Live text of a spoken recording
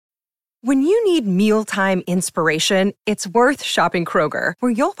When you need mealtime inspiration, it's worth shopping Kroger,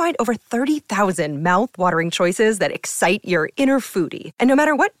 where you'll find over 30,000 mouth-watering choices that excite your inner foodie. And no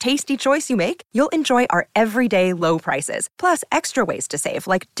matter what tasty choice you make, you'll enjoy our everyday low prices, plus extra ways to save,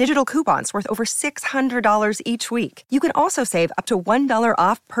 like digital coupons worth over $600 each week. You can also save up to $1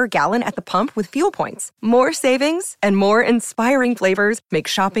 off per gallon at the pump with fuel points. More savings and more inspiring flavors make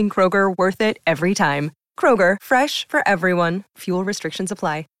shopping Kroger worth it every time. Kroger, fresh for everyone. Fuel restrictions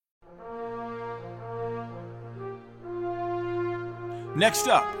apply. Next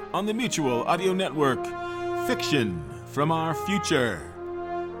up on the Mutual Audio Network, Fiction from Our Future.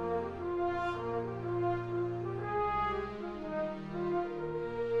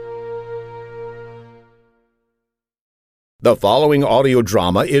 The following audio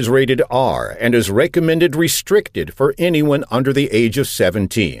drama is rated R and is recommended restricted for anyone under the age of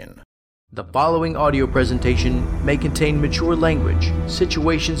 17. The following audio presentation may contain mature language,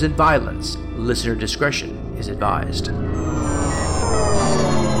 situations, and violence. Listener discretion is advised.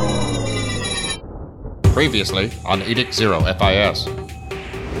 Previously on Edict 0 FIS.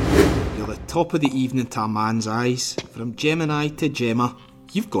 You're the top of the evening to a man's eyes. From Gemini to Gemma,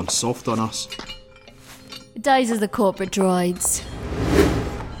 you've gone soft on us. Dies as the corporate droids.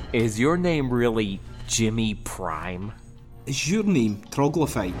 Is your name really Jimmy Prime? Is your name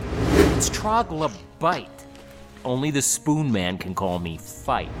Troglodyte? It's Troglodyte. Only the Spoon Man can call me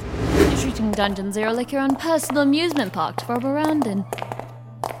Fight. You're treating Dungeon Zero like your own personal amusement park to rob around in.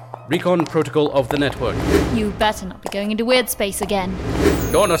 Recon protocol of the network. You better not be going into weird space again.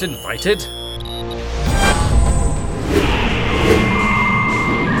 You're not invited.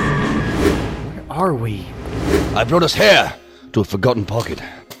 Where are we? I brought us here, to a forgotten pocket.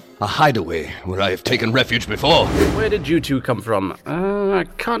 A hideaway where I have taken refuge before. Where did you two come from? I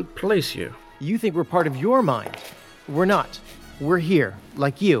can't place you. You think we're part of your mind. We're not. We're here,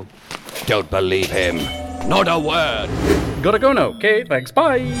 like you. Don't believe him. Not a word. Gotta go now. Okay, thanks,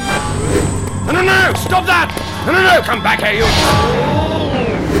 bye. No, stop that! No, come back here, you...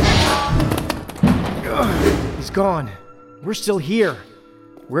 He's gone. We're still here.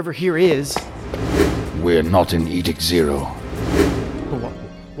 Wherever here is. We're not in Edict 0.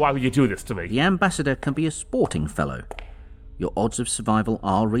 Why would you do this to me? The ambassador can be a sporting fellow. Your odds of survival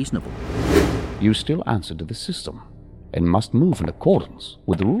are reasonable. You still answer to the system, and must move in accordance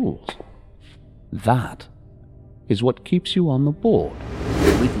with the rules. That is what keeps you on the board.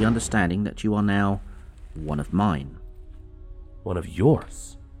 With the understanding that you are now one of mine. One of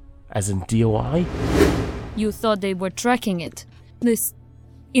yours? As in DOI? You thought they were tracking it? This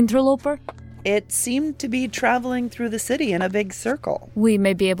interloper? It seemed to be traveling through the city in a big circle. We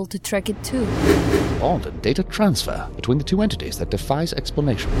may be able to track it too. Odd data transfer between the two entities that defies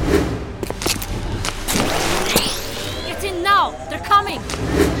explanation. Get in now! They're coming!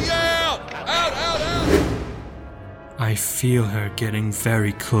 Out! I feel her getting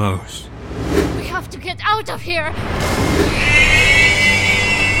very close. We have to get out of here!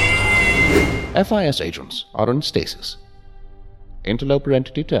 FIS agents are in stasis. Interloper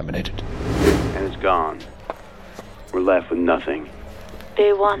entity terminated. And it's gone. We're left with nothing.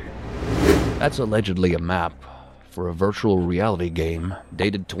 Day one. That's allegedly a map for a virtual reality game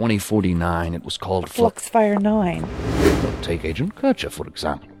dated 2049. It was called Fluxfire 9. But take Agent Kircher, for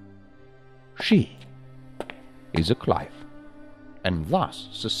example. She is a Clive, and thus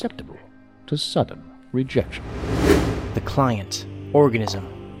susceptible to sudden rejection. The client,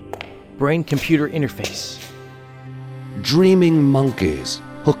 organism, brain-computer interface. Dreaming monkeys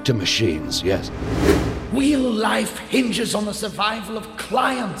hooked to machines, yes. Real life hinges on the survival of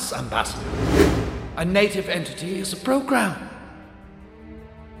clients, Ambassador. A native entity is a program.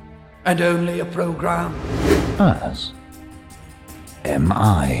 And only a program. As am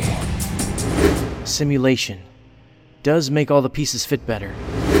I. Simulation does make all the pieces fit better.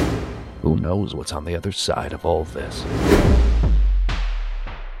 Who knows what's on the other side of all this?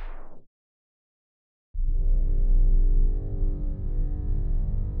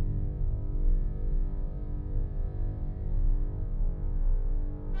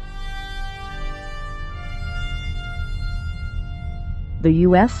 The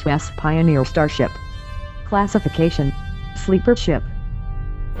USS Pioneer Starship. Classification: Sleeper Ship.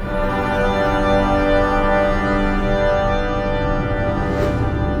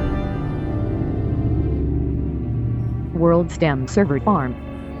 World STEM Server Farm.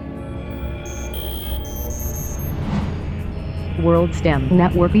 World STEM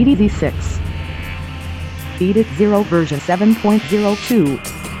Network EDV6. Edict 0 version 7.02.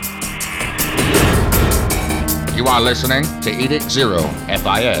 You are listening to Edict 0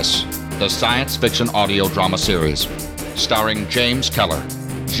 FIS, the science fiction audio drama series, starring James Keller,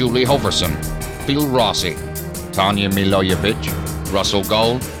 Julie Hoverson, Phil Rossi, Tanya Milojevic, Russell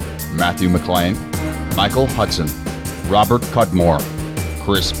Gold, Matthew McLean, Michael Hudson, Robert Cudmore,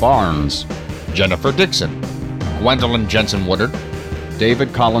 Chris Barnes, Jennifer Dixon, Gwendolyn Jensen Woodard,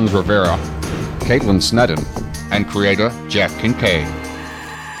 David Collins Rivera, Caitlin Sneddon, and creator Jack Kincaid.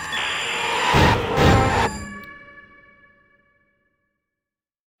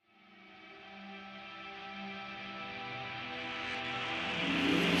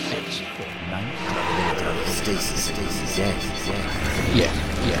 Yeah,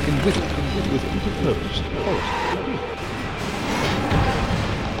 and with interposed.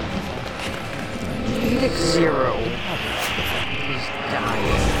 Edict 0 is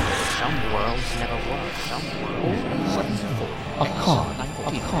dying. Some worlds never were. Some worlds. A card.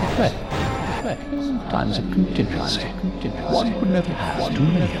 Sometimes a contingency. One could never have too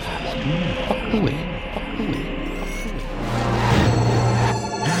many of them. Fucked away.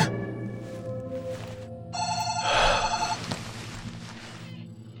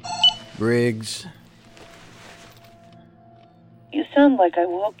 Briggs. You sound like I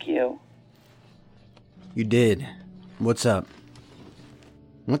woke you. You did. What's up?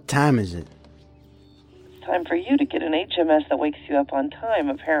 What time is it? It's time for you to get an HMS that wakes you up on time,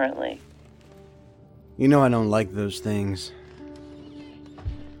 apparently. You know I don't like those things.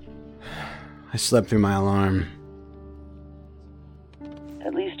 I slept through my alarm.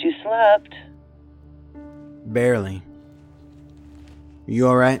 At least you slept. Barely. You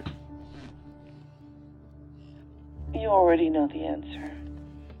alright? You already know the answer.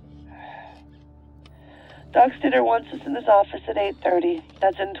 Dockstader wants us in his office at 8:30.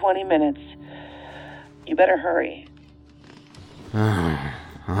 That's in 20 minutes. You better hurry.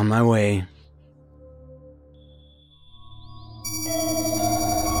 On my way.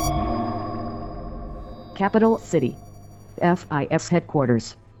 Capital City. FIS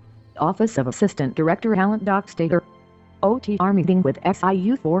Headquarters. Office of Assistant Director Talent Dockstader. OTR meeting with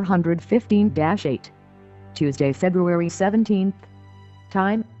SIU 415-8. Tuesday, February 17th.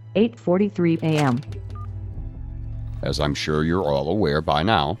 Time, 8:43 a.m. As I'm sure you're all aware by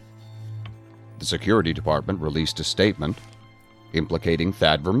now, the Security Department released a statement implicating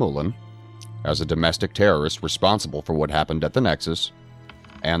Thad Vermeulen as a domestic terrorist responsible for what happened at the Nexus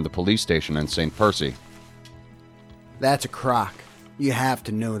and the police station in St. Percy. That's a crock. You have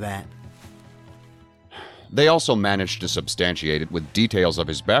to know that. They also managed to substantiate it with details of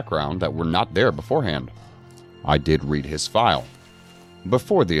his background that were not there beforehand. I did read his file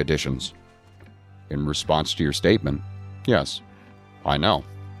before the additions. In response to your statement, yes, I know.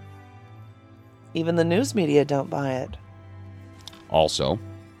 Even the news media don't buy it. Also,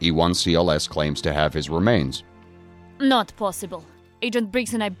 E1CLS claims to have his remains. Not possible. Agent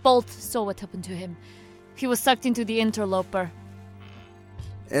Briggs and I both saw what happened to him. He was sucked into the interloper.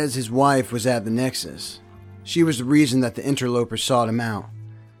 As his wife was at the Nexus, she was the reason that the interloper sought him out.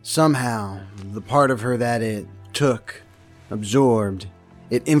 Somehow, the part of her that it took, absorbed,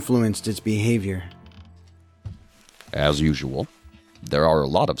 it influenced its behavior. As usual, there are a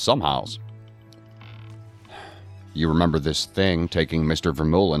lot of somehows. You remember this thing taking Mr.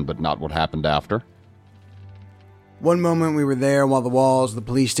 Vermeulen, but not what happened after? One moment we were there while the walls of the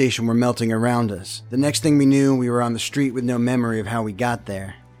police station were melting around us. The next thing we knew, we were on the street with no memory of how we got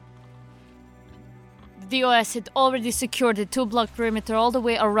there. The DOS had already secured a 2-block perimeter all the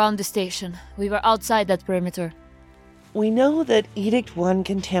way around the station. We were outside that perimeter. We know that Edict 1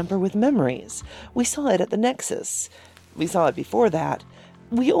 can tamper with memories. We saw it at the Nexus. We saw it before that.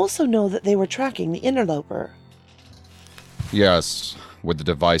 We also know that they were tracking the interloper. Yes, with the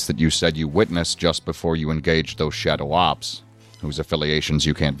device that you said you witnessed just before you engaged those shadow ops, whose affiliations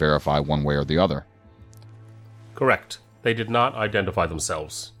you can't verify one way or the other. Correct. They did not identify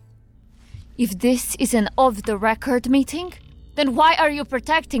themselves. If this is an off-the-record meeting, then why are you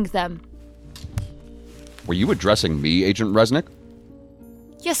protecting them? Were you addressing me, Agent Resnick?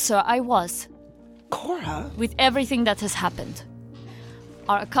 Yes, sir, I was. Cora? With everything that has happened.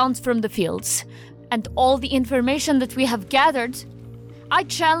 Our accounts from the fields, and all the information that we have gathered, I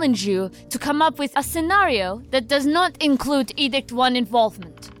challenge you to come up with a scenario that does not include Edict 1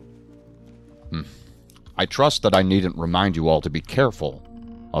 involvement. I trust that I needn't remind you all to be careful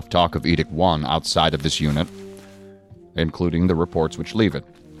of talk of Edict 1 outside of this unit, including the reports which leave it.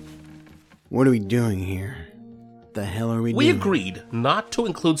 What are we doing here? The hell are we doing? We agreed not to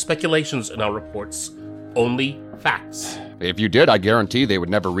include speculations in our reports, only facts. If you did, I guarantee they would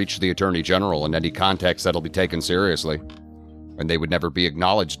never reach the Attorney General in any context that'll be taken seriously. And they would never be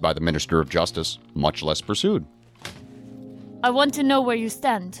acknowledged by the Minister of Justice, much less pursued. I want to know where you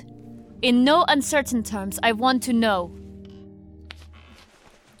stand. In no uncertain terms, I want to know.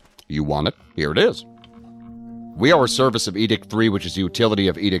 You want it? Here it is. We are a service of Edict 3, which is a utility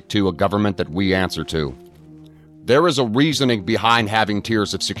of Edict 2, a government that we answer to. There is a reasoning behind having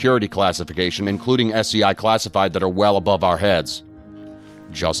tiers of security classification, including SCI classified, that are well above our heads.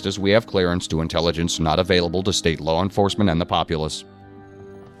 Just as we have clearance to intelligence not available to state law enforcement and the populace.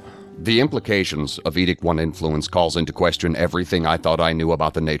 The implications of Edict 1 influence calls into question everything I thought I knew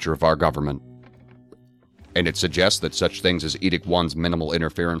about the nature of our government. And it suggests that such things as Edict 1's minimal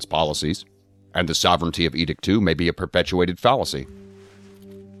interference policies and the sovereignty of Edict 2 may be a perpetuated fallacy.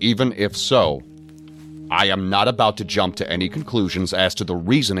 Even if so, I am not about to jump to any conclusions as to the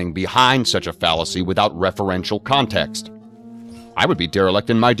reasoning behind such a fallacy without referential context. I would be derelict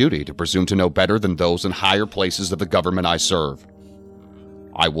in my duty to presume to know better than those in higher places of the government I serve.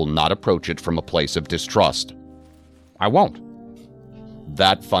 I will not approach it from a place of distrust. I won't.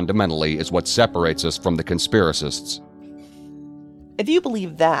 That fundamentally is what separates us from the conspiracists. If you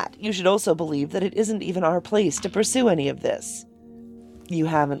believe that, you should also believe that it isn't even our place to pursue any of this. You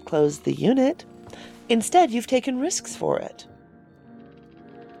haven't closed the unit. Instead, you've taken risks for it.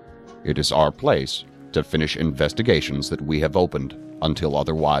 It is our place to finish investigations that we have opened until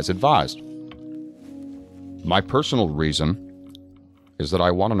otherwise advised. My personal reason is that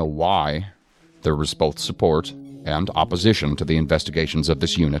I want to know why there is both support and opposition to the investigations of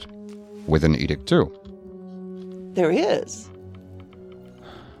this unit within Edict 2. There is.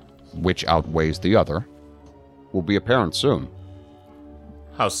 Which outweighs the other will be apparent soon.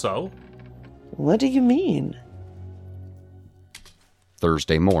 How so? What do you mean?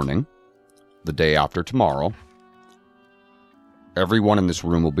 Thursday morning, the day after tomorrow, everyone in this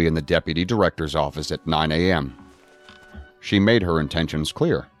room will be in the Deputy Director's office at 9 a.m. She made her intentions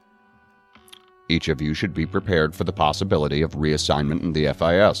clear. Each of you should be prepared for the possibility of reassignment in the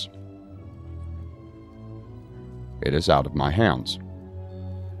FIS. It is out of my hands.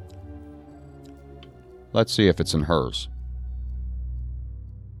 Let's see if it's in hers.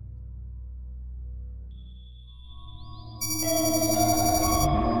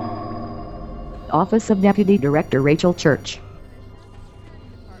 Office of Deputy Director Rachel Church.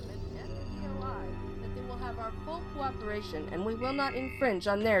 And we will not infringe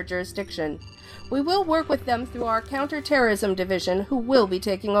on their jurisdiction. We will work with them through our counter-terrorism division, who will be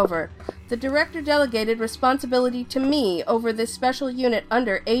taking over. The director delegated responsibility to me over this special unit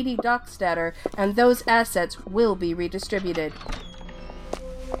under AD Dockstader, and those assets will be redistributed.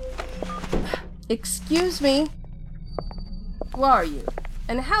 Excuse me? Who are you?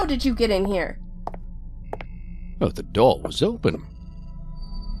 And how did you get in here? Oh, the door was open.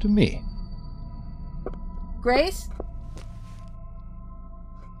 To me. Grace?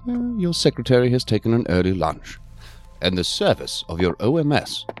 Your secretary has taken an early lunch, and the service of your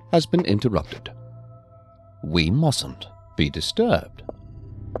OMS has been interrupted. We mustn't be disturbed.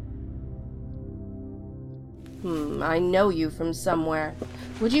 I know you from somewhere.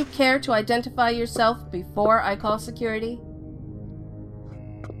 Would you care to identify yourself before I call security?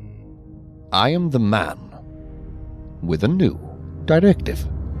 I am the man with a new directive.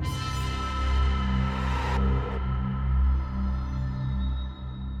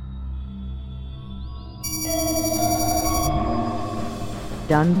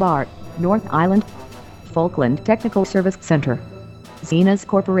 Dunbar, North Island, Falkland Technical Service Center, Zenas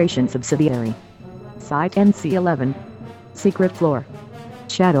Corporation subsidiary, Site NC11, Secret Floor,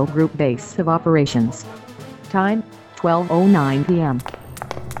 Shadow Group Base of Operations. Time, 12:09 p.m.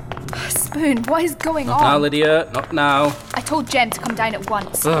 Spoon, what is going Not on? now, Lydia. Not now. I told Jen to come down at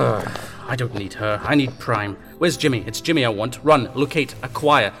once. Ugh, I don't need her. I need Prime. Where's Jimmy? It's Jimmy I want. Run, locate,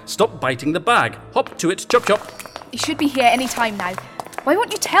 acquire. Stop biting the bag. Hop to it. Chop, chop. He should be here any time now. Why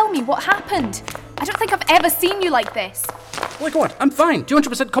won't you tell me what happened? I don't think I've ever seen you like this. Like what? I'm fine.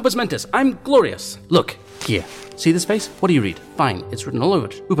 200% Coppers Mentis. I'm glorious. Look, here. See this face? What do you read? Fine. It's written all over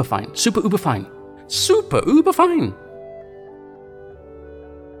it. Uber fine. Super uber fine. Super uber fine.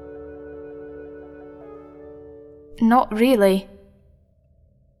 Not really.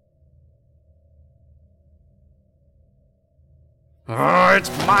 Oh, it's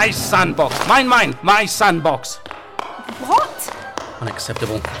my sandbox. Mine, my sandbox. What?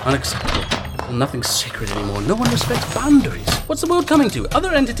 Unacceptable. Well, nothing's sacred anymore. No one respects boundaries. What's the world coming to?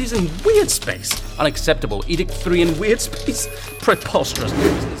 Other entities in weird space. Unacceptable. Edict 3 in weird space. Preposterous. No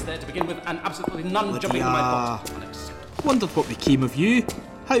business there to begin with, and absolutely none jumping in my box. Wondered what became of you.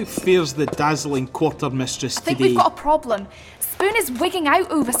 How fares the dazzling quartermistress I think today? we've got a problem. Spoon is wigging out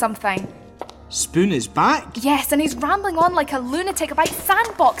over something. Spoon is back? Yes, and he's rambling on like a lunatic about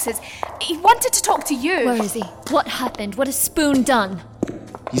sandboxes. He wanted to talk to you. Where is he? What happened? What has Spoon done?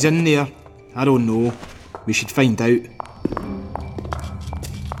 He's in there. I don't know. We should find out.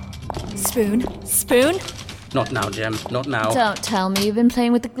 Spoon? Spoon? Not now, Jem. Not now. Don't tell me you've been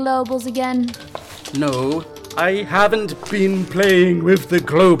playing with the globals again. No, I haven't been playing with the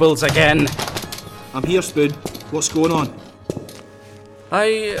globals again. I'm here, Spoon. What's going on?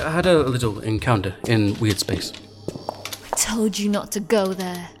 I had a little encounter in Weird Space. I told you not to go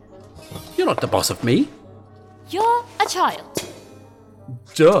there. You're not the boss of me. You're a child.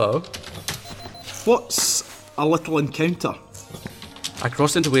 Duh. What's a little encounter? I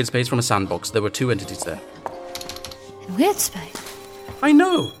crossed into Weird Space from a sandbox. There were 2 entities there. In Weird Space? I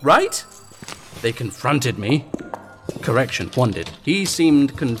know, right? They confronted me. Correction, one did. He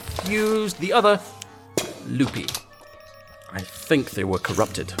seemed confused. The other, loopy. I think they were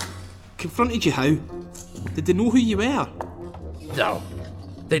corrupted. Confronted you how? Did they know who you were? No.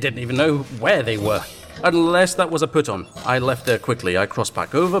 They didn't even know where they were. Unless that was a put-on. I left there quickly. I crossed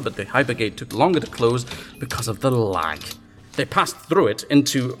back over, but the hypergate took longer to close because of the lag. They passed through it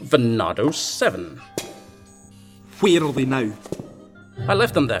into Venado 7. Where are they now? I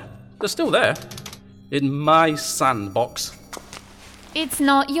left them there. They're still there. In my sandbox. It's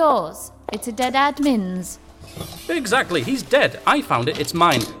not yours. It's a dead admin's. Exactly. He's dead. I found it. It's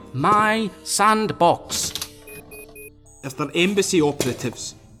mine. My sandbox. If they're embassy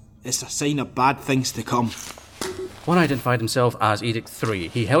operatives, it's a sign of bad things to come. One identified himself as Edict 3.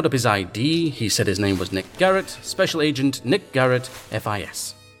 He held up his ID. He said his name was Nick Garrett. Special Agent Nick Garrett,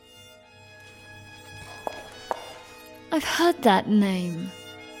 FIS. I've heard that name.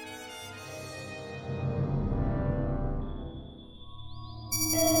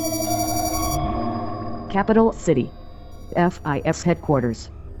 Capital City. FIS Headquarters.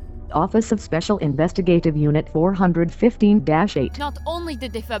 Office of Special Investigative Unit 415-8. Not only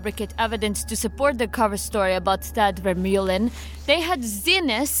did they fabricate evidence to support their cover story about Thad Vermeulen, they had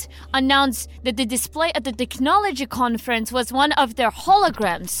Zenith announce that the display at the technology conference was one of their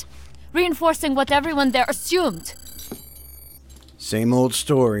holograms, reinforcing what everyone there assumed. Same old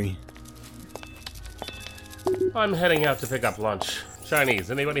story. I'm heading out to pick up lunch.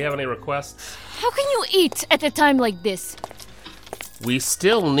 Chinese, anybody have any requests? How can you eat at a time like this? We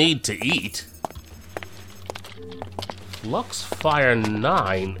still need to eat. Lux Fire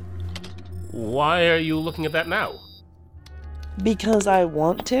 9? Why are you looking at that now? Because I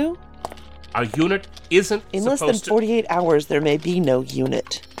want to? Our unit isn't In less than 48 hours, there may be no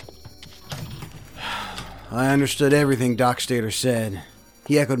unit. I understood everything Doc Stater said.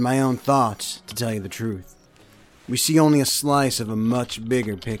 He echoed my own thoughts, to tell you the truth. We see only a slice of a much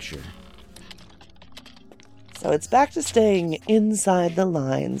bigger picture. So it's back to staying inside the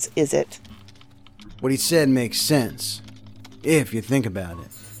lines, is it? What he said makes sense, if you think about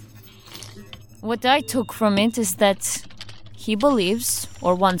it. What I took from it is that he believes,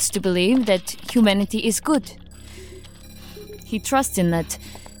 or wants to believe, that humanity is good. He trusts in that.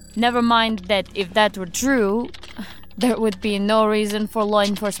 Never mind that if that were true, there would be no reason for law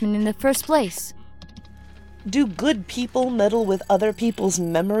enforcement in the first place. Do good people meddle with other people's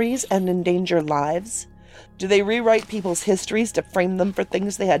memories and endanger lives? Do they rewrite people's histories to frame them for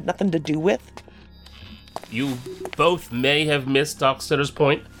things they had nothing to do with? You both may have missed Doc Sitter's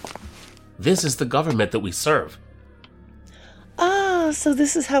point. This is the government that we serve. Ah, so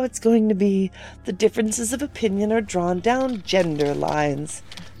this is how it's going to be. The differences of opinion are drawn down gender lines.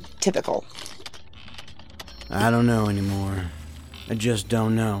 Typical. I don't know anymore. I just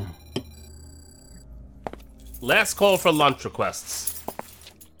don't know. Last call for lunch requests.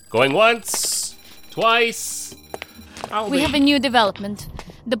 Going once, twice. We have a new development.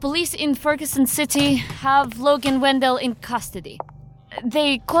 The police in Ferguson City have Logan Wendell in custody.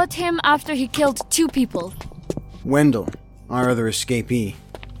 They caught him after he killed 2 people. Wendell, our other escapee.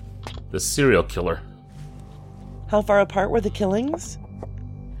 The serial killer. How far apart were the killings?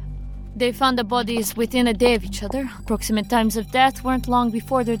 They found the bodies within a day of each other. Approximate times of death weren't long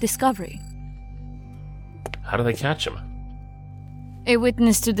before their discovery. How do they catch him? A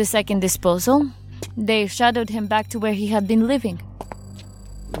witness to the second disposal. They shadowed him back to where he had been living.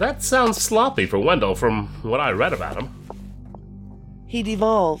 That sounds sloppy for Wendell from what I read about him. He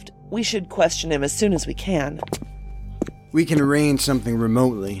devolved. We should question him as soon as we can. We can arrange something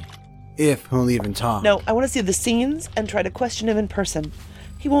remotely, if he'll even talk. No, I want to see the scenes and try to question him in person.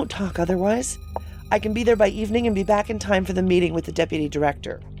 He won't talk otherwise. I can be there by evening and be back in time for the meeting with the deputy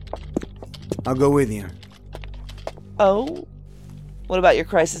director. I'll go with you. Oh? What about your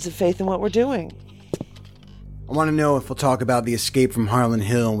crisis of faith in what we're doing? I want to know if we'll talk about the escape from Harlan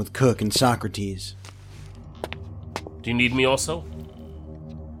Hill with Cook and Socrates. Do you need me also?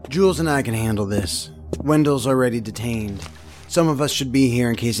 Jules and I can handle this. Wendell's already detained. Some of us should be here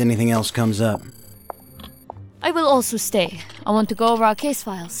in case anything else comes up. I will also stay. I want to go over our case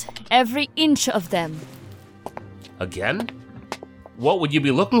files. Every inch of them. Again? What would you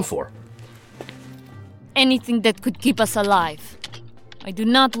be looking for? Anything that could keep us alive. I do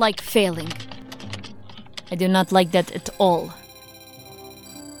not like failing. I do not like that at all.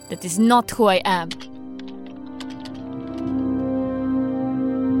 That is not who I am.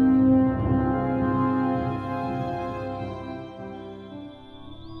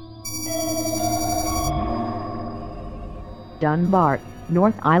 Dunbar,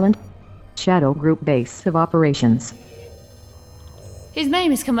 North Island. Shadow Group Base of Operations. His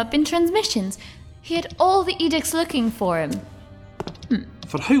name has come up in transmissions. He had all the edicts looking for him.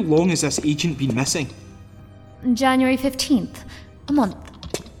 For how long has this agent been missing? January 15th. A month.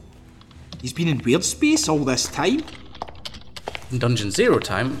 He's been in weird space all this time? In Dungeon Zero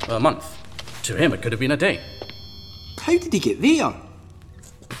time, a month. To him, it could have been a day. How did he get there?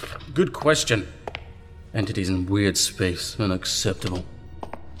 Good question. Entities in weird space, unacceptable.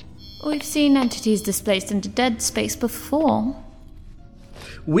 We've seen entities displaced into dead space before.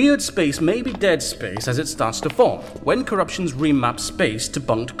 Weird space may be dead space as it starts to form, when corruptions remap space to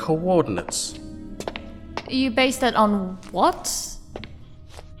bunked coordinates. You base that on what?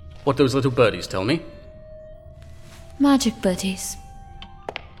 What those little birdies tell me. Magic buddies.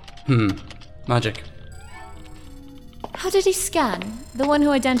 Magic. How did he scan? The one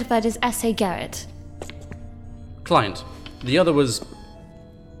who identified as S.A. Garrett. Client. The other was...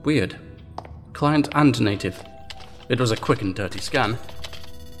 weird. Client and native. It was a quick and dirty scan.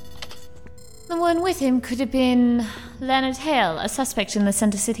 The one with him could have been Leonard Hale, a suspect in the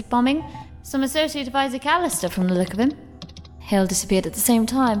Center City bombing. Some associate of Isaac Allister from the look of him. Hale disappeared at the same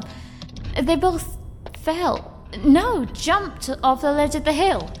time. They both fell. No, jumped off the ledge of the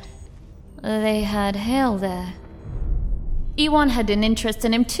hill. They had Hale there. E1 had an interest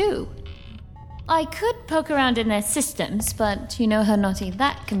in him too. I could poke around in their systems, but you know how naughty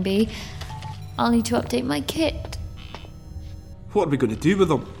that can be. I'll need to update my kit. What are we going to do with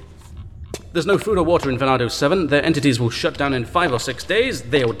them? There's no food or water in Venado 7. Their entities will shut down in 5 or 6 days.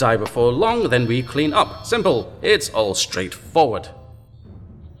 They'll die before long, then we clean up. Simple. It's all straightforward.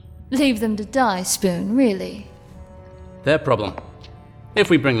 Leave them to die, Spoon, really? Their problem. If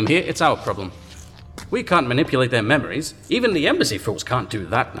we bring them here, it's our problem. We can't manipulate their memories. Even the embassy fools can't do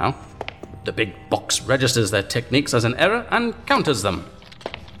that now. The big box registers their techniques as an error and counters them.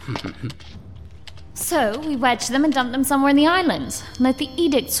 So, we wedge them and dump them somewhere in the islands. Let the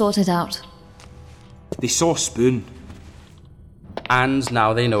edict sort it out. They saw Spoon. And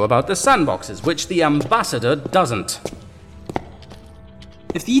now they know about the sandboxes, which the ambassador doesn't.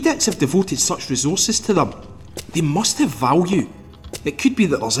 If the edicts have devoted such resources to them, they must have value. It could be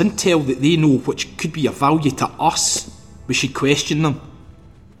that there's intel that they know which could be of value to us. We should question them.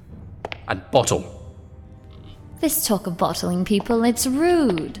 And bottle. This talk of bottling people, it's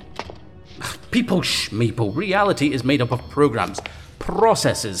rude. People schmeeple. Reality is made up of programs,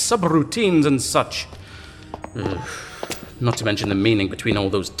 processes, subroutines and such. Not to mention the meaning between all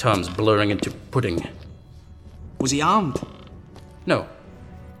those terms blurring into pudding. Was he armed? No.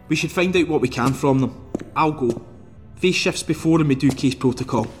 We should find out what we can from them. I'll go. Face shifts before and we do case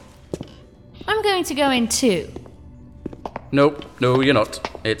protocol. I'm going to go in too. Nope, no you're not.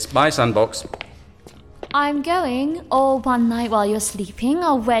 It's my sandbox. I'm going, or one night while you're sleeping,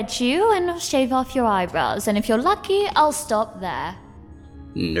 I'll wedge you and I'll shave off your eyebrows, and if you're lucky, I'll stop there.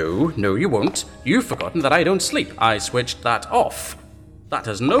 No, you won't. You've forgotten that I don't sleep. I switched that off. That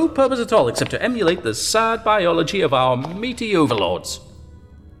has no purpose at all except to emulate the sad biology of our meaty overlords.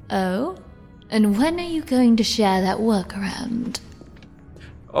 Oh? And when are you going to share that workaround?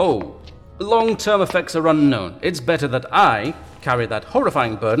 Oh, long-term effects are unknown. It's better that I carry that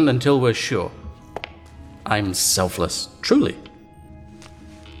horrifying burden until we're sure. I'm selfless, truly.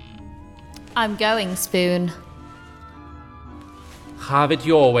 I'm going, Spoon. Have it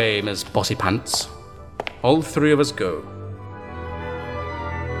your way, Miss Bossy Pants. All three of us go.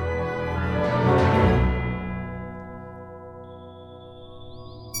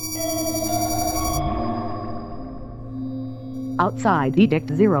 Outside Edict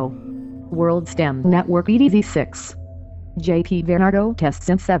 0. World STEM Network EDZ6. JP Bernardo Test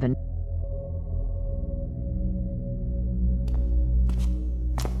Sim 7.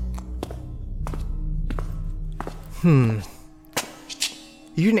 You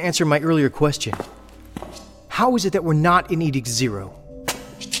didn't answer my earlier question. How is it that we're not in Edict 0?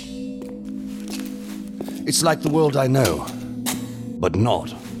 It's like the world I know, but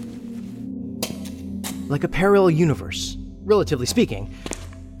not. Like a parallel universe, relatively speaking.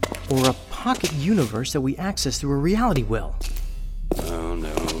 Or a pocket universe that we access through a reality well. No.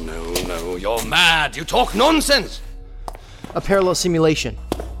 you're mad. You talk nonsense. A parallel simulation.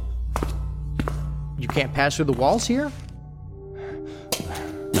 You can't pass through the walls here?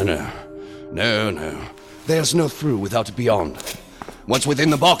 No. There's no through without a beyond. What's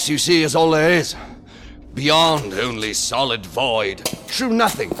within the box you see is all there is. Beyond only solid void. True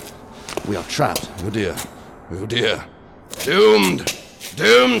nothing. We are trapped. Oh dear. Doomed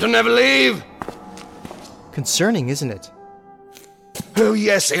to never leave. Concerning, isn't it? Oh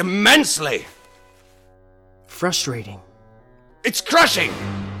yes, immensely. Frustrating. It's crushing.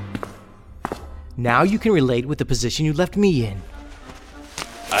 Now you can relate with the position you left me in.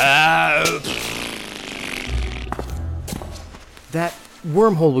 That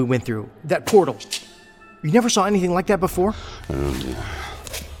wormhole we went through, that portal. You never saw anything like that before? Oh dear.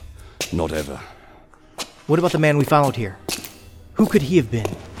 Not ever. What about the man we followed here? Who could he have been?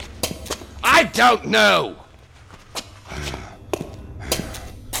 I don't know!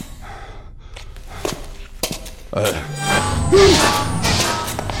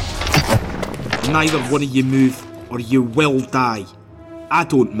 Neither one of you move, or you will die. I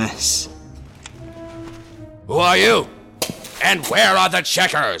don't miss. Who are you? And where are the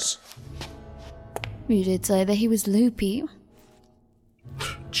checkers? You did say that he was loopy.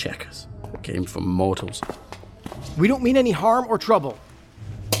 Checkers. A game for mortals. We don't mean any harm or trouble.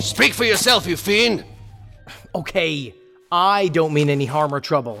 Speak for yourself, you fiend! Okay, I don't mean any harm or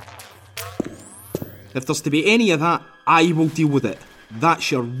trouble. If there's to be any of that, I will deal with it.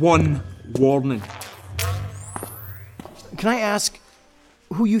 That's your one warning. Can I ask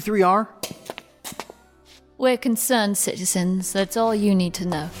who you three are? We're concerned citizens, that's all you need to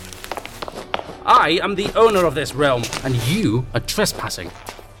know. I am the owner of this realm, and you are trespassing.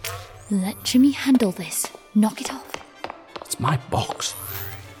 Let Jimmy handle this. Knock it off. It's my box.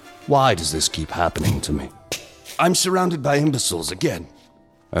 Why does this keep happening to me? I'm surrounded by imbeciles again.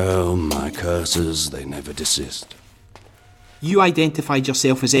 Oh, my curses, they never desist. You identified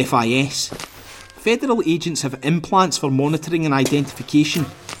yourself as FIS. Federal agents have implants for monitoring and identification.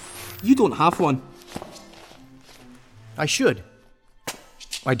 You don't have one. I should.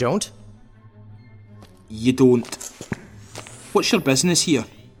 I don't? You don't. What's your business here?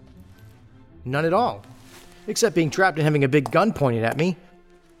 None at all. Except being trapped and having a big gun pointed at me.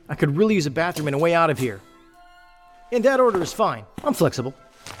 I could really use a bathroom and a way out of here. In that order is fine. I'm flexible.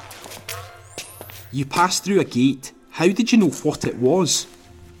 You passed through a gate. How did you know what it was?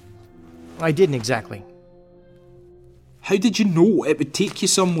 I didn't exactly. How did you know it would take you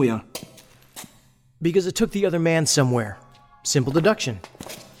somewhere? Because it took the other man somewhere. Simple deduction.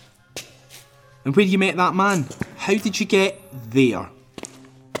 And where you met that man, how did you get there?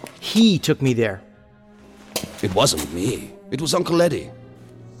 He took me there. It wasn't me. It was Uncle Eddie.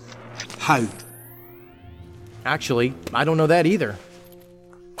 How? Actually, I don't know that either.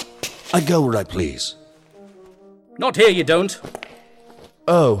 I go where I please. Not here, you don't.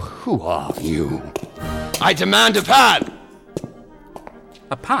 Oh, who are you? I demand a pan!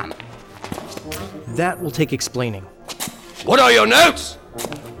 A pan? That will take explaining. What are your notes?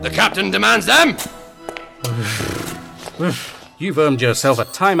 The captain demands them! You've earned yourself a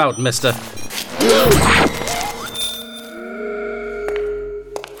timeout, mister.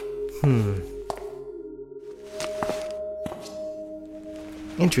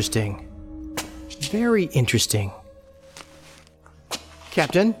 Interesting. Very interesting.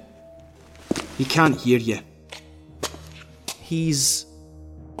 Captain? He can't hear you. He's...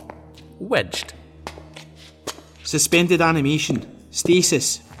 wedged. Suspended animation.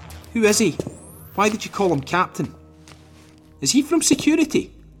 Stasis. Who is he? Why did you call him Captain? Is he from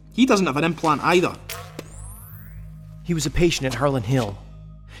security? He doesn't have an implant either. He was a patient at Harlan Hill.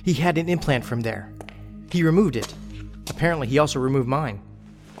 He had an implant from there. He removed it. Apparently he also removed mine.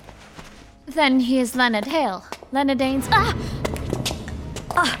 Then he is Leonard Hale. Leonard Dane's...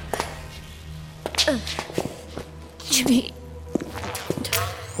 Jimmy.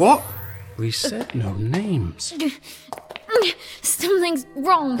 What? We said no names. Something's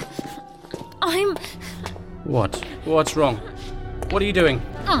wrong. What's wrong? What are you doing?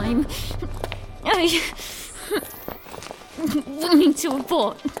 We need to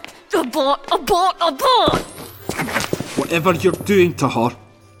abort. Abort! Whatever you're doing to her,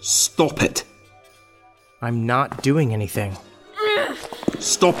 stop it. I'm not doing anything.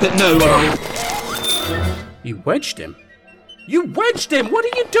 Stop it now, or I'll... You wedged him? You wedged him! What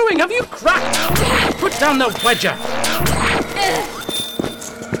are you doing? Have you cracked? Put down the wedger!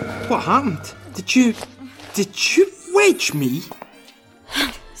 What happened? Did you wedge me?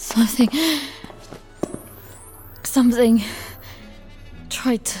 Something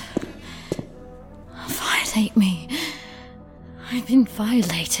tried to violate me. I've been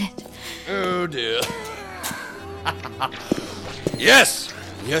violated. Oh dear. Yes!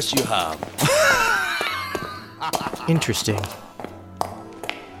 Yes, you have. Interesting.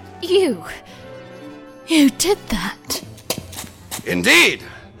 You did that. Indeed!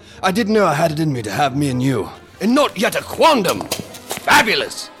 I didn't know I had it in me to have me and you. And not yet a quondam!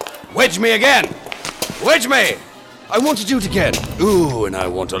 Fabulous! Wedge me again! Wedge me! I want to do it again. Ooh, and I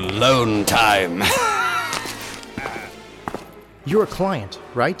want alone time. You're a client,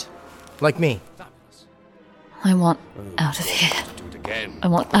 right? Like me. I want out of here. I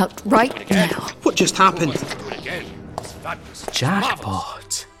want out right now. What just happened?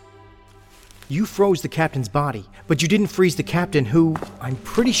 Jackpot. You froze the captain's body, but you didn't freeze the captain who, I'm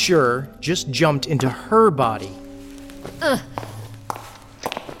pretty sure, just jumped into her body. Ugh.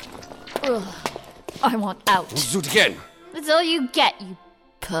 Ugh. I want out. Let's do it again. That's all you get, you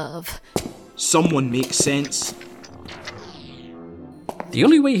perv. Someone make sense. The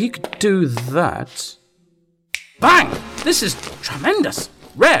only way he could do that... Bang! This is tremendous,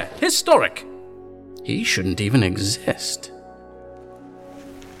 rare, historic. He shouldn't even exist.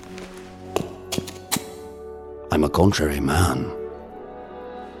 I'm a contrary man.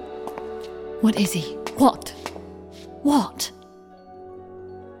 What is he? What? What?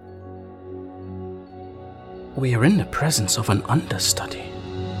 We are in the presence of an understudy.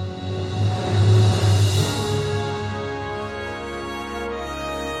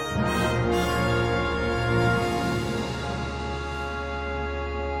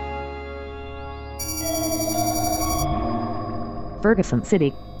 Ferguson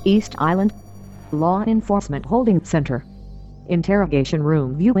City, East Island. Law Enforcement Holding Center. Interrogation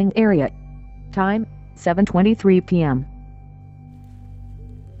Room Viewing Area. Time, 7:23 p.m.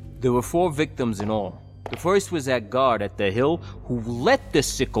 There were 4 victims in all. The first was that guard at the hill who let the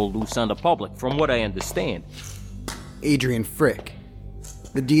sickle loose on the public, from what I understand. Adrian Frick.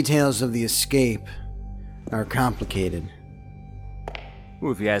 The details of the escape are complicated.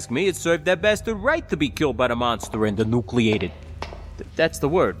 Well, if you ask me, it served that bastard right to be killed by the monster and denucleated. That's the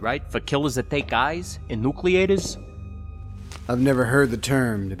word, right? For killers that take eyes? Enucleators? I've never heard the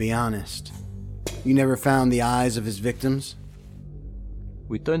term, to be honest. You never found the eyes of his victims?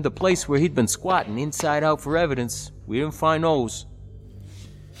 We turned the place where he'd been squatting inside out for evidence. We didn't find those.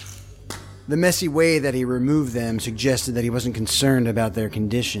 The messy way that he removed them suggested that he wasn't concerned about their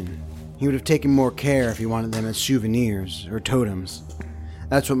condition. He would have taken more care if he wanted them as souvenirs or totems.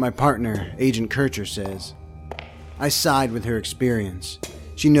 That's what my partner, Agent Kircher, says. I side with her experience.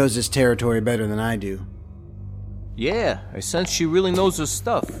 She knows this territory better than I do. Yeah, I sense she really knows her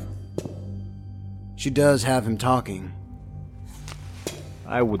stuff. She does have him talking.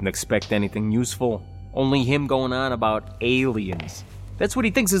 I wouldn't expect anything useful. Only him going on about aliens. That's what he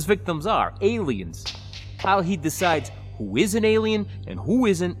thinks his victims are, aliens. How he decides who is an alien and who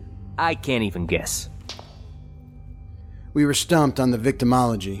isn't, I can't even guess. We were stumped on the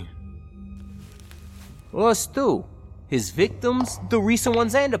victimology. Us too. His victims, the recent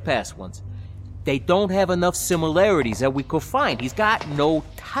ones and the past ones. They don't have enough similarities that we could find. He's got no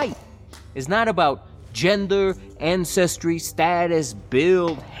type. It's not about gender, ancestry, status,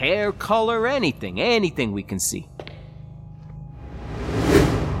 build, hair color, anything we can see.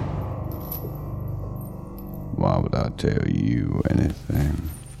 Why would I tell you anything?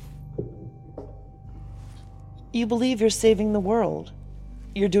 You believe you're saving the world.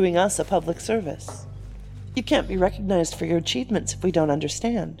 You're doing us a public service. You can't be recognized for your achievements if we don't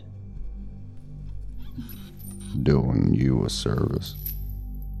understand. Doing you a service.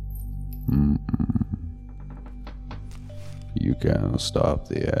 You can't stop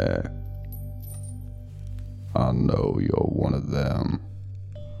the act. I know you're one of them.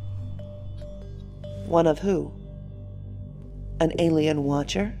 One of who? An alien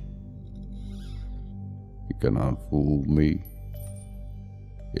watcher? You cannot fool me.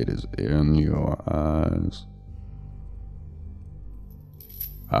 It is in your eyes.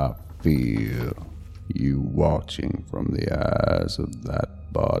 I feel you watching from the eyes of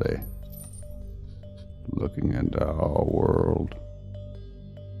that body, looking into our world.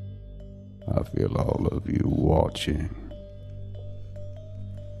 I feel all of you watching.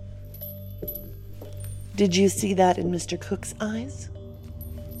 Did you see that in Mr. Cook's eyes?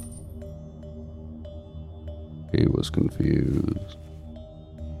 He was confused.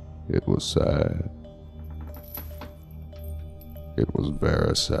 It was sad. It was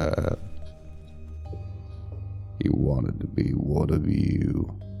very sad. He wanted to be one of you.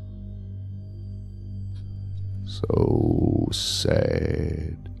 So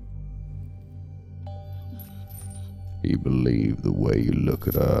sad. He believed the way you look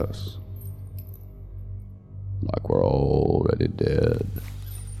at us, like we're already dead.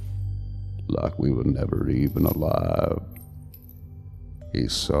 like we were never even alive. He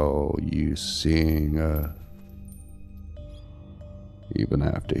saw you seeing her, even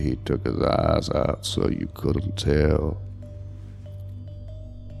after he took his eyes out so you couldn't tell.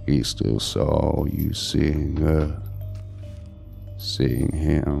 He still saw you seeing her, seeing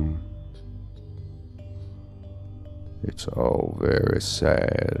him. It's all very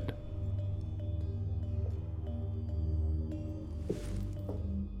sad.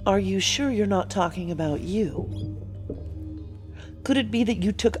 Are you sure you're not talking about you? Could it be that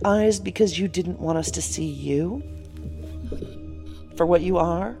you took eyes because you didn't want us to see you? For what you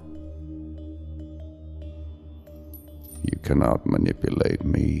are? You cannot manipulate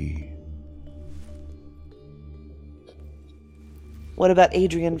me. What about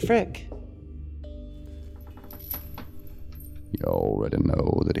Adrian Frick? You already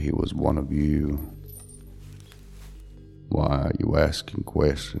know that he was one of you. Why are you asking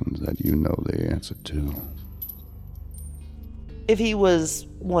questions that you know the answer to? If he was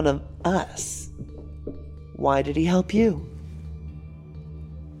one of us, why did he help you?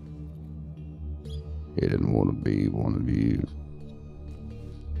 He didn't want to be one of you.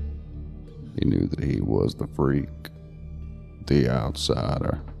 He knew that he was the freak, the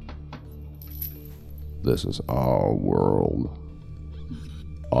outsider. This is our world.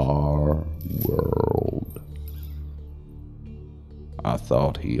 Our world. I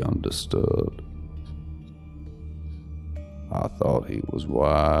thought he understood. I thought he was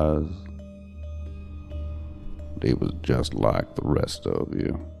wise. But he was just like the rest of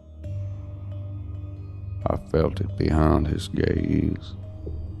you. I felt it behind his gaze.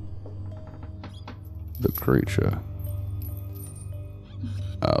 The creature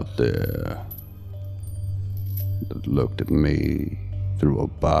out there that looked at me through a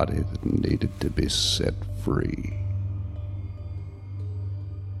body that needed to be set free.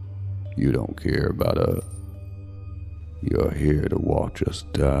 You don't care about us. You're here to watch us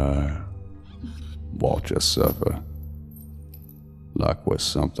die, watch us suffer, like we're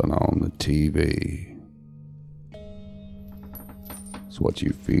something on the TV. It's what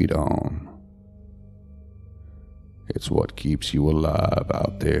you feed on. It's what keeps you alive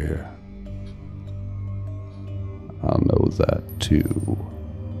out there. I know that too.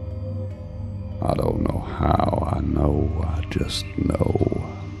 I don't know how I know, I just know.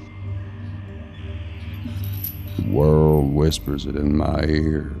 The world whispers it in my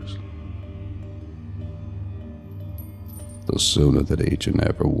ears. The sooner that each and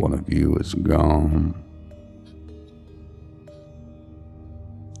every one of you is gone,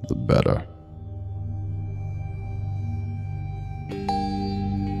 the better.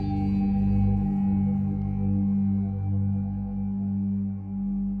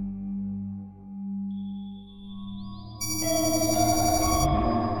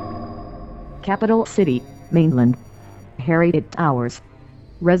 Capital City, Mainland. Harriet Towers.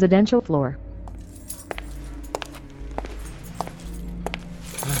 Residential floor.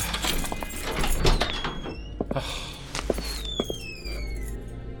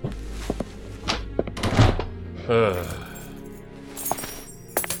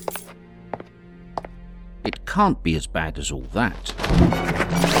 It can't be as bad as all that.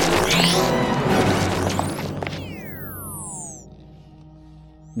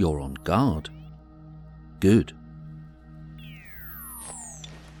 You're on guard. Good.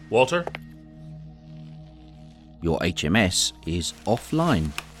 Walter? Your HMS is offline.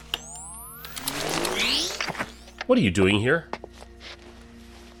 What are you doing here?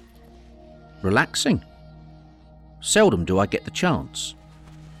 Relaxing. Seldom do I get the chance.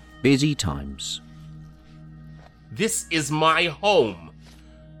 Busy times. This is my home.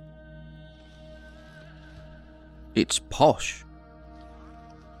 It's posh.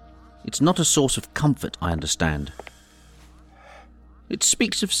 It's not a source of comfort, I understand. It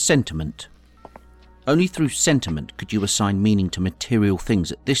speaks of sentiment. Only through sentiment could you assign meaning to material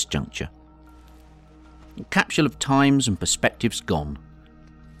things at this juncture. A capsule of times and perspectives gone.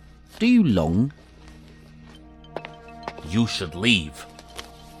 Do you long? You should leave.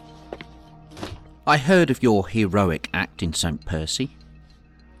 I heard of your heroic act in St. Percy.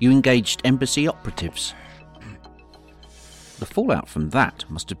 You engaged embassy operatives. The fallout from that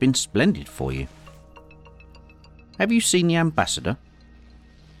must have been splendid for you. Have you seen the ambassador?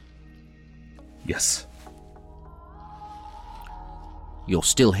 Yes. You're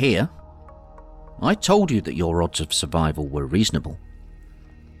still here? I told you that your odds of survival were reasonable.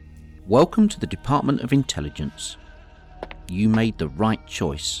 Welcome to the Department of Intelligence. You made the right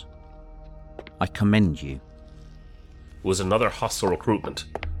choice. I commend you. It was another hostile recruitment.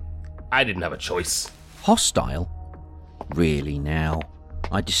 I didn't have a choice. Hostile? Really now?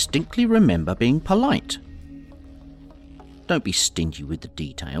 I distinctly remember being polite. Don't be stingy with the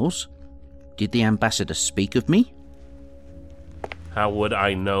details. Did the ambassador speak of me? How would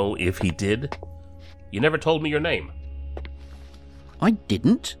I know if he did? You never told me your name. I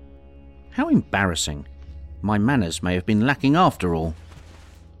didn't? How embarrassing. My manners may have been lacking after all.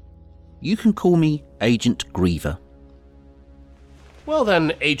 You can call me Agent Griever. Well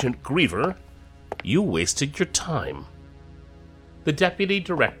then, Agent Griever, you wasted your time. The Deputy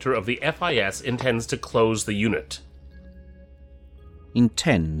Director of the FIS intends to close the unit.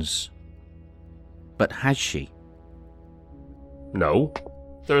 Intends. But has she? No.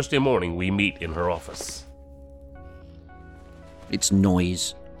 Thursday morning we meet in her office. It's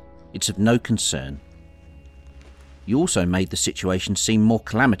noise. It's of no concern. You also made the situation seem more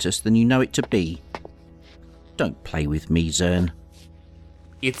calamitous than you know it to be. Don't play with me, Zern.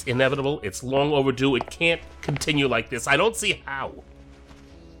 It's inevitable. It's long overdue. It can't continue like this. I don't see how.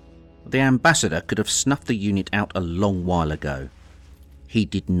 The ambassador could have snuffed the unit out a long while ago. He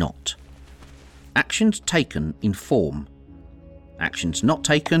did not. Actions taken inform. Actions not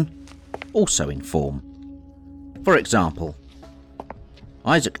taken also inform. For example,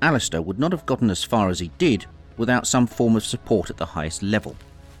 Isaac Alistair would not have gotten as far as he did without some form of support at the highest level.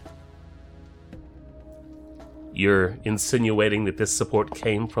 You're insinuating that this support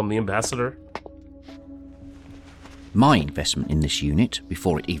came from the ambassador? My investment in this unit,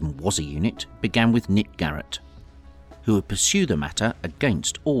 before it even was a unit, began with Nick Garrett, who would pursue the matter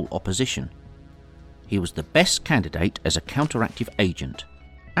against all opposition. He was the best candidate as a counteractive agent,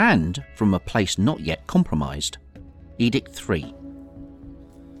 and from a place not yet compromised, Edict 3.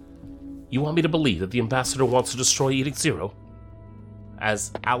 You want me to believe that the ambassador wants to destroy Edict 0?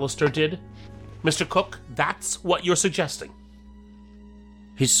 As Alistair did? Mr. Cook, that's what you're suggesting.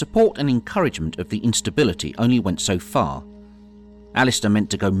 His support and encouragement of the instability only went so far. Alistair meant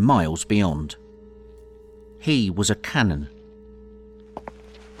to go miles beyond. He was a cannon.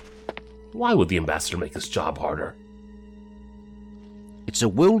 Why would the ambassador make this job harder? It's a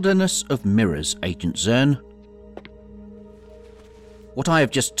wilderness of mirrors, Agent Zern. What I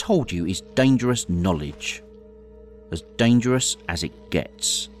have just told you is dangerous knowledge. As dangerous as it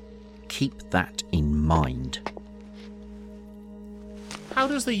gets. Keep that in mind. How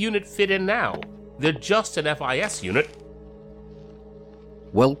does the unit fit in now? They're just an FIS unit.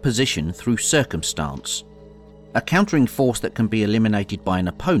 Well positioned through circumstance. A countering force that can be eliminated by an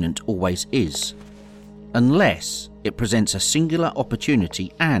opponent always is. Unless it presents a singular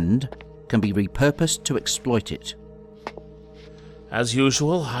opportunity and can be repurposed to exploit it. As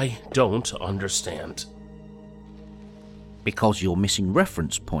usual, I don't understand. Because you're missing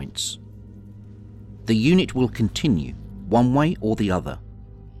reference points. The unit will continue, one way or the other.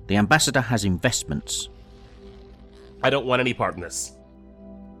 The ambassador has investments. I don't want any part in this.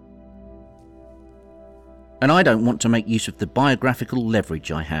 And I don't want to make use of the biographical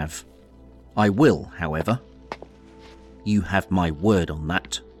leverage I have. I will, however. You have my word on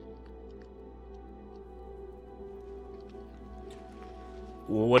that.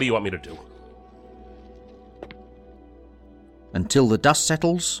 What do you want me to do? Until the dust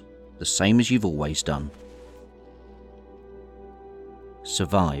settles, the same as you've always done.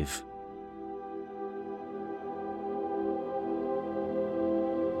 Survive.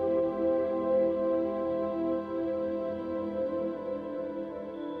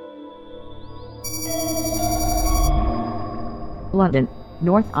 London,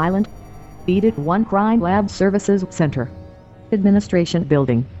 North Island. Edict 1 Crime Lab Services Center. Administration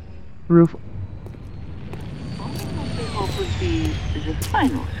Building. Roof. What would be the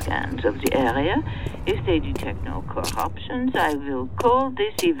final scans of the area? If they detect no corruptions, I will call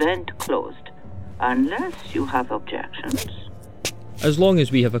this event closed. Unless you have objections. As long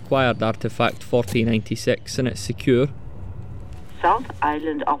as we have acquired Artifact 4096 and it's secure. South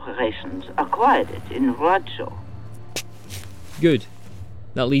Island Operations acquired it in Roadshaw. Good.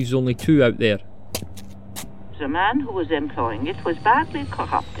 That leaves only 2 out there. The man who was employing it was badly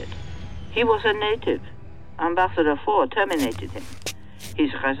corrupted. He was a native. Ambassador 4 terminated him. His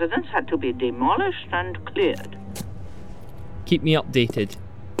residence had to be demolished and cleared. Keep me updated.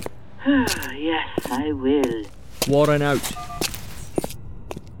 Yes, I will. Warren out.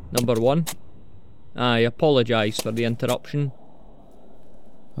 Number 1. I apologise for the interruption.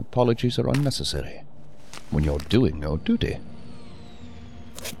 Apologies are unnecessary when you're doing your duty.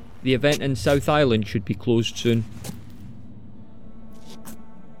 The event in South Island should be closed soon.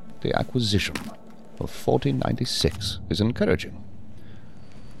 The acquisition of 4096 is encouraging.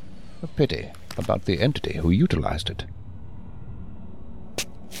 A pity about the entity who utilized it.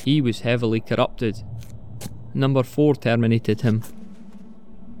 He was heavily corrupted. Number 4 terminated him.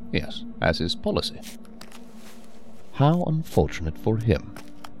 Yes, as his policy. How unfortunate for him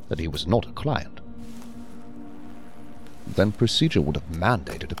that he was not a client. Then procedure would have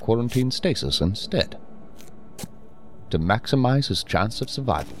mandated a quarantine stasis instead, to maximize his chance of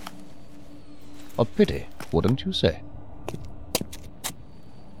survival. A pity, wouldn't you say?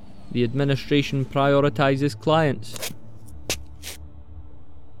 The administration prioritizes clients.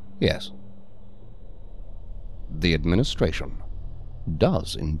 Yes. The administration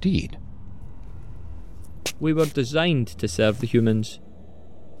does indeed. We were designed to serve the humans.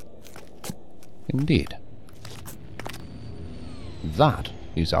 Indeed. That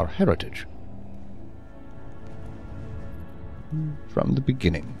is our heritage. From the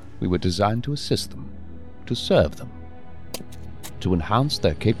beginning, we were designed to assist them, to serve them, to enhance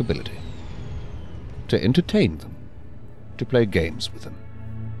their capability, to entertain them, to play games with them.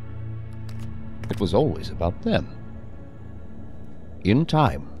 It was always about them. In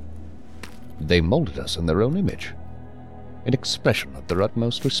time, they molded us in their own image, an expression of their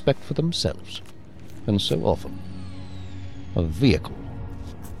utmost respect for themselves, and so often, a vehicle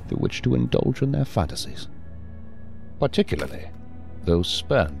through which to indulge in their fantasies, particularly those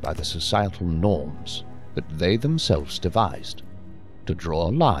spurned by the societal norms that they themselves devised to draw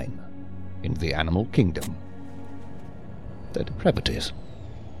a line in the animal kingdom. Their depravities,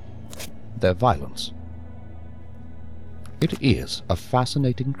 their violence. It is a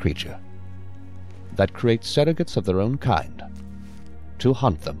fascinating creature that creates surrogates of their own kind to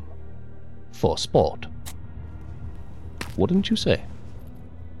hunt them for sport. Wouldn't you say?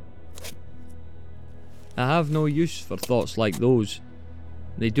 I have no use for thoughts like those.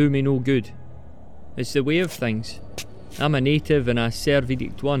 They do me no good. It's the way of things. I'm a native and I serve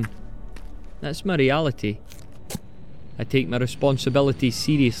Edict 1. That's my reality. I take my responsibilities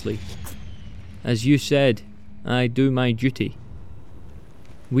seriously. As you said, I do my duty.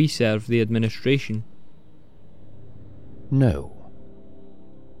 We serve the administration. No.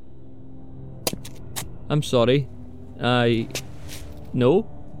 I'm sorry. No?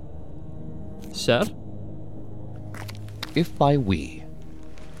 Sir? If by we,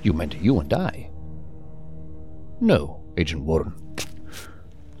 you meant you and I. No, Agent Warren.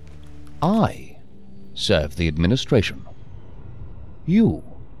 I serve the administration. You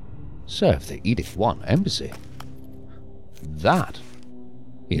serve the Edict 1 embassy. That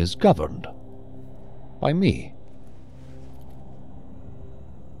is governed by me.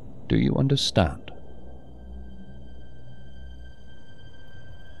 Do you understand?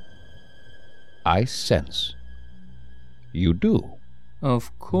 I sense you do.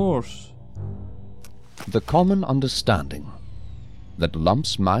 Of course. The common understanding that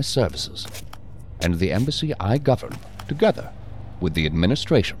lumps my services and the embassy I govern together with the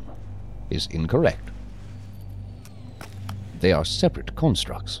administration is incorrect. They are separate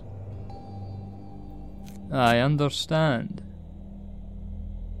constructs. I understand.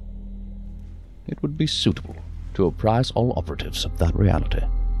 It would be suitable to apprise all operatives of that reality.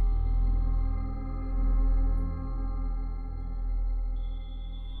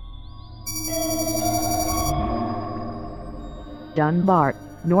 Dunbar,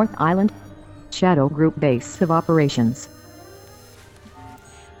 North Island. Shadow Group Base of Operations.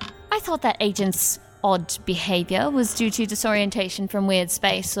 I thought that agent's odd behavior was due to disorientation from weird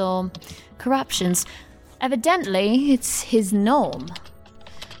space or corruptions. Evidently, it's his norm.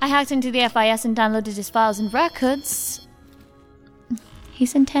 I hacked into the FIS and downloaded his files and records.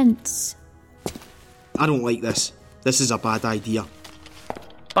 He's intense. I don't like this. This is a bad idea.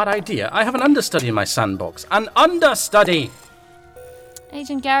 Bad idea? I have an understudy in my sandbox. An understudy!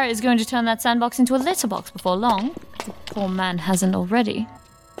 Agent Garrett is going to turn that sandbox into a litter box before long. The poor man hasn't already.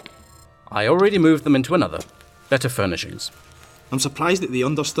 I already moved them into another. Better furnishings. I'm surprised that the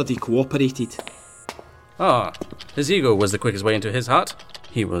understudy cooperated. Ah, his ego was the quickest way into his heart.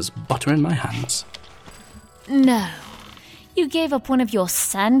 He was butter in my hands. No. You gave up one of your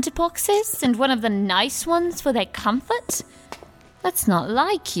sandboxes and one of the nice ones for their comfort? That's not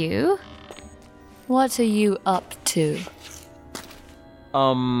like you. What are you up to?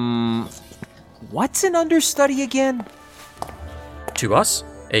 What's an understudy again? To us,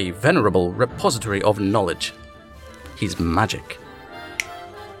 a venerable repository of knowledge. He's magic.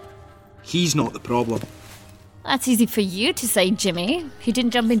 He's not the problem. That's easy for you to say, Jimmy. He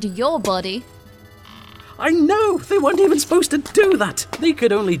didn't jump into your body. I know! They weren't even supposed to do that! They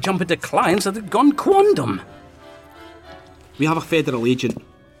could only jump into clients that had gone Quondam! We have a federal agent.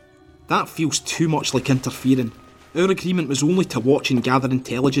 That feels too much like interfering. Our agreement was only to watch and gather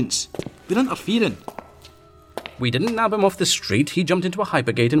intelligence. We're interfering. We didn't nab him off the street. He jumped into a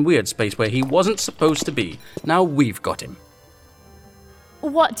hypergate in weird space where he wasn't supposed to be. Now we've got him.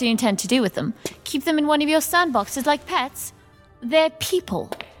 What do you intend to do with them? Keep them in one of your sandboxes like pets? They're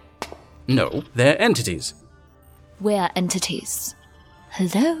people. No, they're entities. We're entities.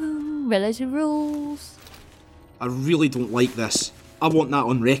 Hello, relative rules. I really don't like this. I want that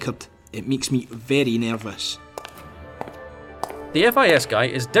on record. It makes me very nervous. The FIS guy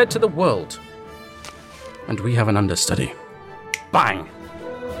is dead to the world. And we have an understudy. Bang!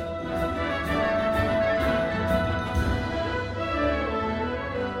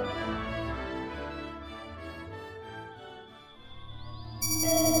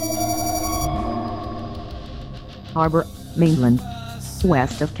 Harbor, Mainland.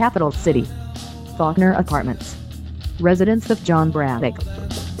 West of Capital City. Faulkner Apartments. Residence of John Braddock.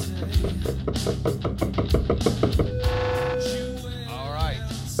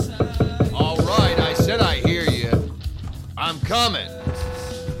 All right, I said I hear you. I'm coming.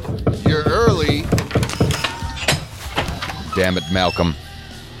 You're early. Damn it, Malcolm.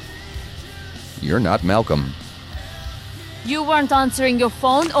 You're not Malcolm. You weren't answering your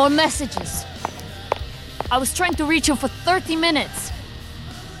phone or messages. I was trying to reach you for 30 minutes.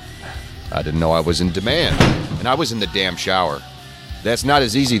 I didn't know I was in demand, and I was in the damn shower. That's not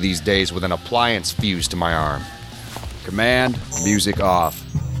as easy these days with an appliance fused to my arm. Command, music off.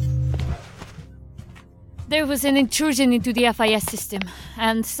 There was an intrusion into the FIS system,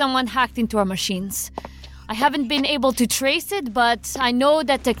 and someone hacked into our machines. I haven't been able to trace it, but I know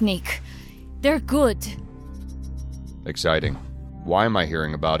that technique. They're good. Exciting. Why am I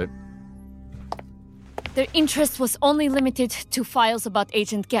hearing about it? Their interest was only limited to files about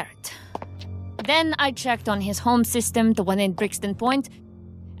Agent Garrett. Then I checked on his home system, the one in Brixton Point,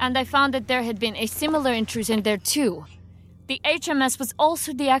 and I found that there had been a similar intrusion there too. The HMS was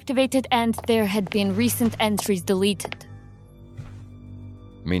also deactivated and there had been recent entries deleted.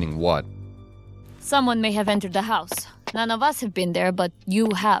 Meaning what? Someone may have entered the house. None of us have been there, but you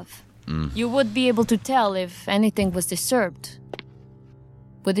have. You would be able to tell if anything was disturbed.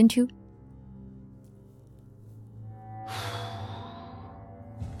 Wouldn't you?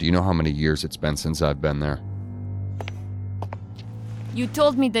 Do you know how many years it's been since I've been there? You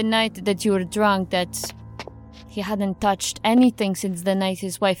told me the night that you were drunk that he hadn't touched anything since the night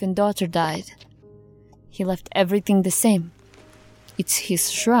his wife and daughter died. He left everything the same. It's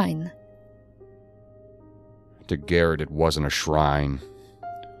his shrine. To Garrett, it wasn't a shrine.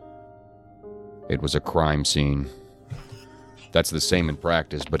 It was a crime scene. That's the same in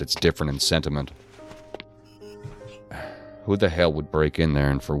practice, but it's different in sentiment. Who the hell would break in there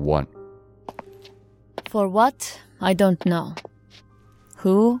and for what? For what? I don't know.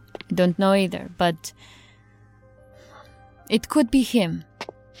 Who? I don't know either, but it could be him.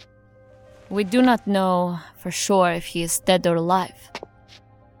 We do not know for sure if he is dead or alive.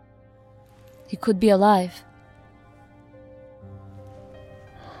 He could be alive.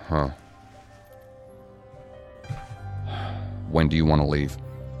 Huh. When do you want to leave?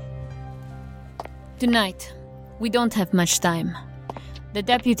 Tonight. We don't have much time. The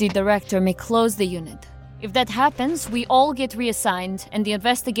deputy director may close the unit. If that happens, we all get reassigned and the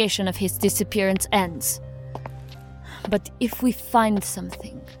investigation of his disappearance ends. But if we find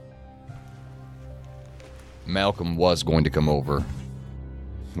something... Malcolm was going to come over.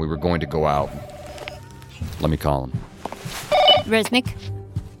 We were going to go out. Let me call him. Resnick?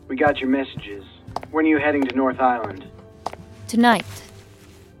 We got your messages. When are you heading to North Island? Tonight.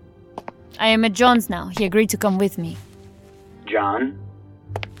 I am at John's now. He agreed to come with me. John?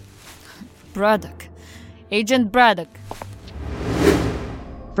 Braddock. Agent Braddock.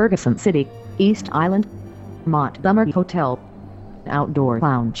 Ferguson City, East Island. Montgomery Hotel. Outdoor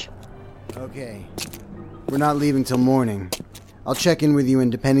lounge. Okay. We're not leaving till morning. I'll check in with you,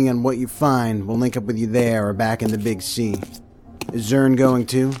 and depending on what you find, we'll link up with you there or back in the Big C. Is Zern going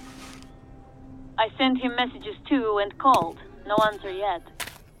too? I sent him messages too and called. No answer yet.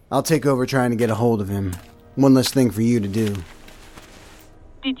 I'll take over trying to get a hold of him. One less thing for you to do.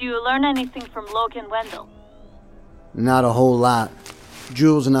 Did you learn anything from Logan Wendell? Not a whole lot.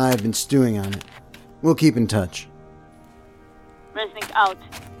 Jules and I have been stewing on it. We'll keep in touch. Resnick out.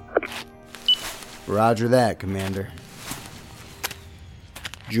 Roger that, Commander.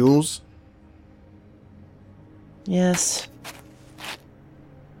 Jules? Yes.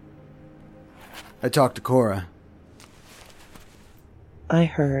 I talked to Cora. I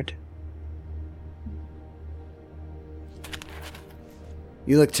heard.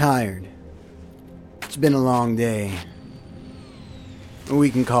 You look tired. It's been a long day. We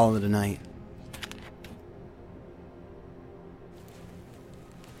can call it a night.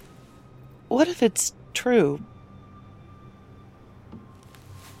 What if it's true?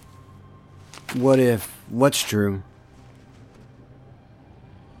 What if what's true?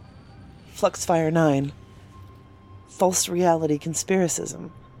 Fluxfire 9. False reality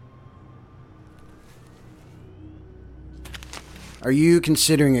conspiracism. Are you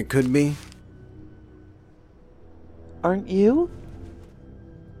considering it could be? Aren't you?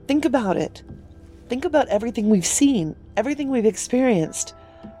 Think about it. Think about everything we've seen, everything we've experienced.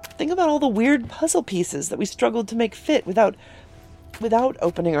 Think about all the weird puzzle pieces that we struggled to make fit without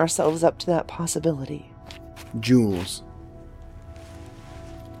opening ourselves up to that possibility. Jules.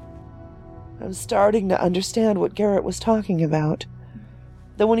 I'm starting to understand what Garrett was talking about.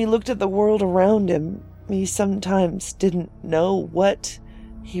 That when he looked at the world around him, he sometimes didn't know what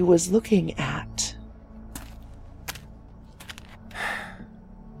he was looking at.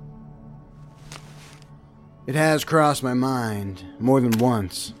 It has crossed my mind more than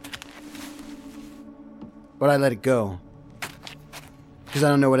once. But I let it go. Because I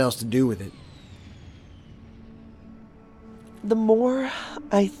don't know what else to do with it. The more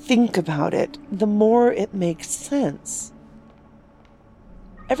I think about it, the more it makes sense.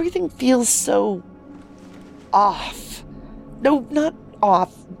 Everything feels so off. No, not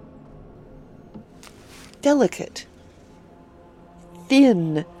off. Delicate.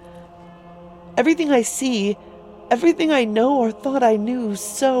 Thin. Everything I see, everything I know or thought I knew,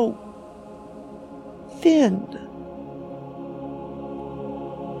 so thin.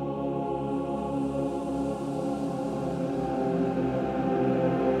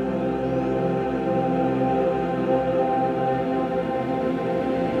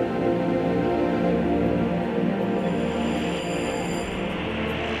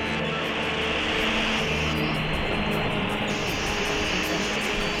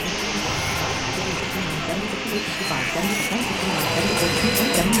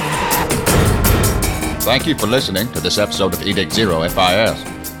 Thank you for listening to this episode of Edict 0 FIS.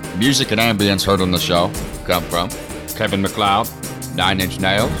 Music and ambience heard on the show come from Kevin MacLeod, 9 Inch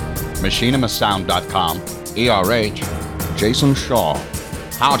Nails, MachinimaSound.com, ERH, Jason Shaw,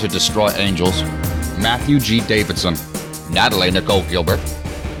 How to Destroy Angels, Matthew G. Davidson, Natalie Nicole Gilbert,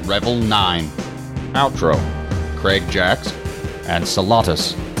 Revel 9, Outro, Craig Jacks, and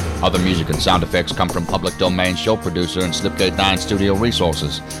Salatus. Other music and sound effects come from public domain show producer and Slipgate 9 studio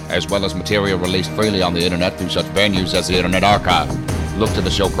resources, as well as material released freely on the internet through such venues as the Internet Archive. Look to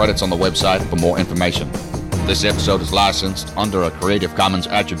the show credits on the website for more information. This episode is licensed under a Creative Commons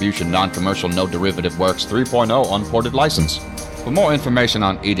Attribution Non-Commercial No Derivative Works 3.0 Unported license. For more information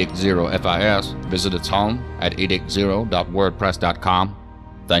on Edict 0 FIS, visit its home at edict0.wordpress.com.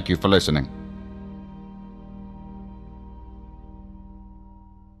 Thank you for listening.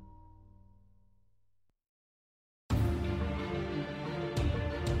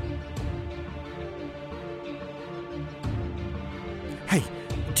 Hey,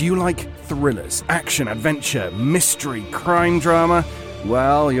 do you like thrillers, action, adventure, mystery, crime drama?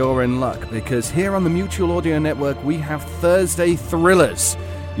 Well, you're in luck, because here on the Mutual Audio Network we have Thursday Thrillers.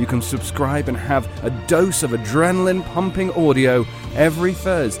 You can subscribe and have a dose of adrenaline-pumping audio every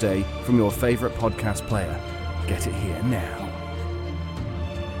Thursday from your favorite podcast player. Get it here now.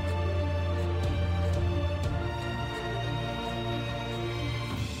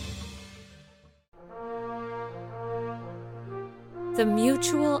 The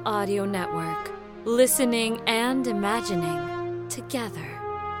Mutual Audio Network. Listening and imagining together.